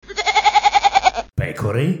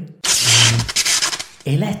pecore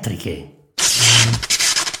elettriche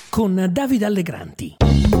con Davide Allegranti.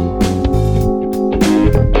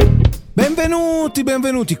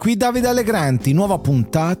 Benvenuti, qui Davide Allegranti, nuova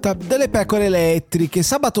puntata delle pecore elettriche.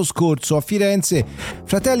 Sabato scorso a Firenze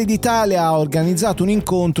Fratelli d'Italia ha organizzato un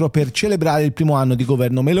incontro per celebrare il primo anno di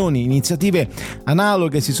governo Meloni. Iniziative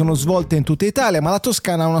analoghe si sono svolte in tutta Italia, ma la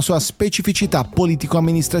Toscana ha una sua specificità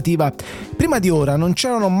politico-amministrativa. Prima di ora non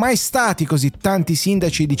c'erano mai stati così tanti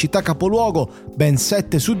sindaci di città capoluogo, ben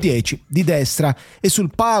 7 su 10 di destra, e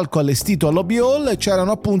sul palco allestito al Lobby Hall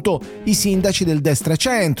c'erano appunto i sindaci del destra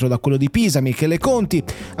centro, da quello di Pisa, Michele Conti,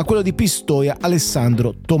 a quello di Pistoia,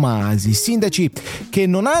 Alessandro Tomasi. Sindaci che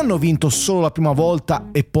non hanno vinto solo la prima volta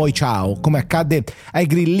e poi ciao, come accadde ai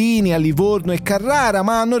Grillini, a Livorno e Carrara,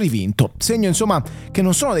 ma hanno rivinto. Segno insomma che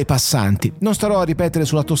non sono dei passanti. Non starò a ripetere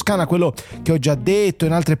sulla Toscana quello che ho già detto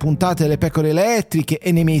in altre puntate delle pecore elettriche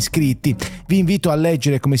e nei miei iscritti. Vi invito a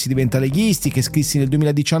leggere Come si diventa leghisti, che scrissi nel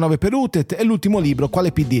 2019 per Utet, e l'ultimo libro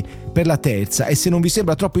Quale PD per la terza. E se non vi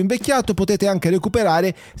sembra troppo invecchiato potete anche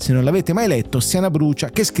recuperare, se non l'avete mai letto, Siena Brucia,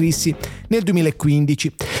 che scrissi nel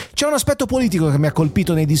 2015. C'è un aspetto politico che mi ha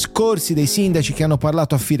colpito nei discorsi dei sindaci che hanno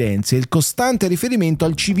parlato a Firenze: il costante riferimento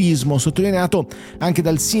al civismo, sottolineato anche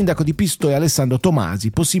dal sindaco di Pistoia Alessandro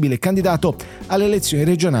Tomasi, possibile candidato alle elezioni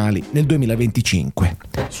regionali nel 2025.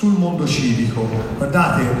 Sul mondo civico,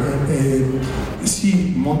 guardate, sì,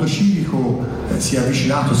 il mondo civico si è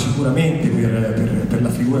avvicinato sicuramente per la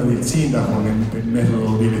figura del sindaco, per il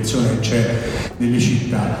metodo di elezione che c'è nelle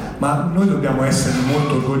città, ma noi dobbiamo essere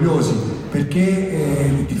molto orgogliosi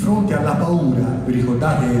perché di fronte alla paura, vi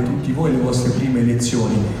ricordate tutti voi le vostre prime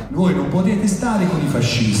elezioni, voi non potete stare con i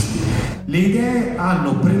fascisti, le idee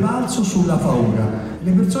hanno prevalso sulla paura.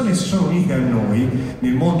 Le persone si sono unite a noi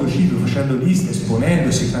nel mondo civico facendo liste,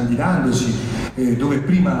 esponendosi, candidandosi, dove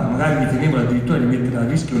prima magari ritenevano addirittura di mettere a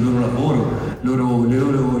rischio il loro lavoro, le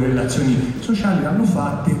loro relazioni sociali, l'hanno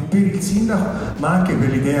fatte per il sindaco ma anche per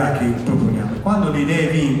l'idea che proponiamo. Quando le idee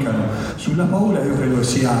vincano sulla paura, io credo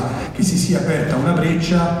che si sia aperta una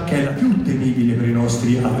breccia che è la più temibile per i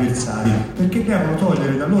nostri avversari, perché devono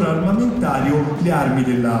togliere dal loro armamentario le armi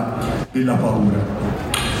della paura.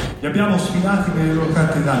 Li abbiamo sfidati nelle loro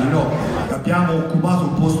cattedrali? No, abbiamo occupato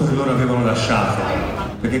un posto che loro avevano lasciato,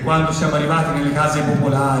 perché quando siamo arrivati nelle case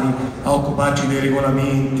popolari a occuparci dei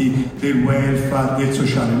regolamenti, del welfare, del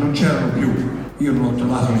sociale, non c'erano più. Io non ho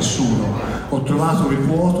trovato nessuno, ho trovato il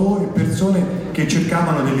vuoto e persone che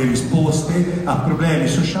cercavano delle risposte a problemi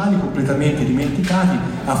sociali completamente dimenticati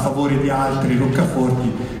a favore di altri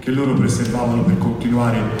roccaforti che loro preservavano per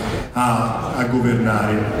continuare a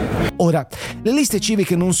governare. Ora, le liste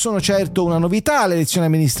civiche non sono certo una novità alle elezioni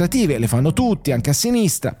amministrative, le fanno tutti, anche a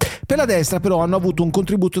sinistra. Per la destra però hanno avuto un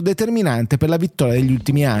contributo determinante per la vittoria degli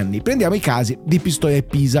ultimi anni. Prendiamo i casi di Pistoia e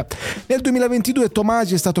Pisa. Nel 2022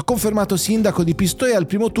 Tomasi è stato confermato sindaco di Pistoia al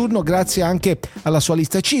primo turno grazie anche alla sua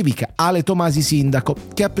lista civica, Ale Tomasi Sindaco,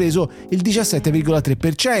 che ha preso il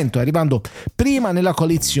 17,3%, arrivando prima nella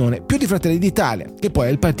coalizione, più di Fratelli d'Italia, che poi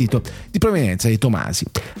è il partito di provenienza di Tomasi.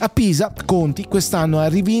 A Pisa, Conti quest'anno ha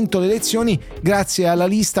rivinto le elezioni grazie alla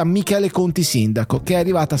lista Michele Conti Sindaco, che è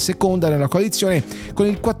arrivata seconda nella coalizione con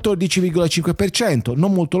il 14,5%,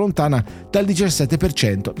 non molto lontana dal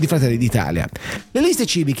 17% di Fratelli d'Italia. Le liste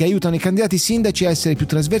civiche aiutano i candidati sindaci a essere più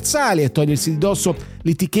trasversali e togliersi di dosso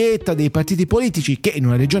l'etichetta dei partiti politici che in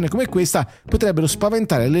una regione come questa potrebbero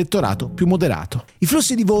spaventare l'elettorato più moderato. I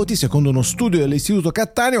flussi di voti, secondo uno studio dell'Istituto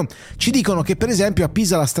Cattaneo, ci dicono che per esempio a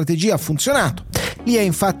Pisa la strategia ha funzionato. Lì è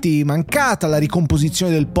infatti mancata la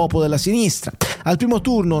ricomposizione del popolo della sinistra. Al primo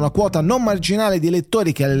turno una quota non marginale di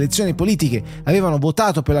elettori che alle elezioni politiche avevano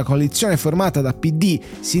votato per la coalizione formata da PD,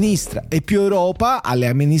 Sinistra e Più Europa alle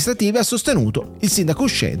amministrative ha sostenuto il sindaco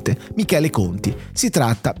uscente Michele Conti. Si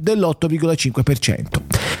tratta dell'8,5%.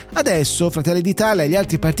 Adesso Fratelli d'Italia e gli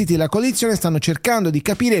altri partiti della coalizione stanno cercando di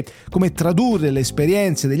capire come tradurre le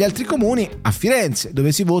esperienze degli altri comuni a Firenze,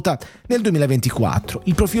 dove si vota nel 2024.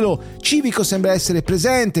 Il profilo civico sembra essere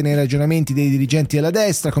presente nei ragionamenti dei dirigenti della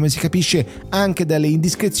destra, come si capisce anche dalle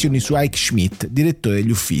indiscrezioni su Eike Schmidt, direttore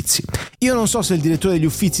degli Uffizi. Io non so se il direttore degli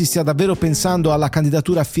Uffizi stia davvero pensando alla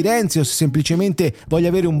candidatura a Firenze o se semplicemente voglia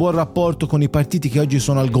avere un buon rapporto con i partiti che oggi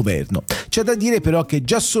sono al governo. C'è da dire però che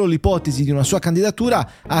già solo l'ipotesi di una sua candidatura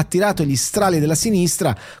ha attirato gli strali della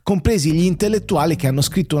sinistra, compresi gli intellettuali che hanno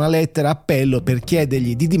scritto una lettera appello per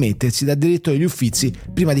chiedergli di dimettersi da direttore degli Uffizi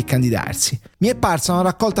prima di candidarsi. Mi è parsa una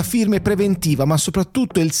raccolta firme preventiva, ma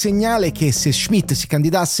soprattutto il segnale che se Schmidt si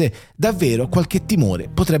candidasse davvero qualche timore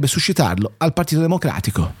potrebbe suscitarlo al Partito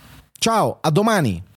Democratico. Ciao, a domani!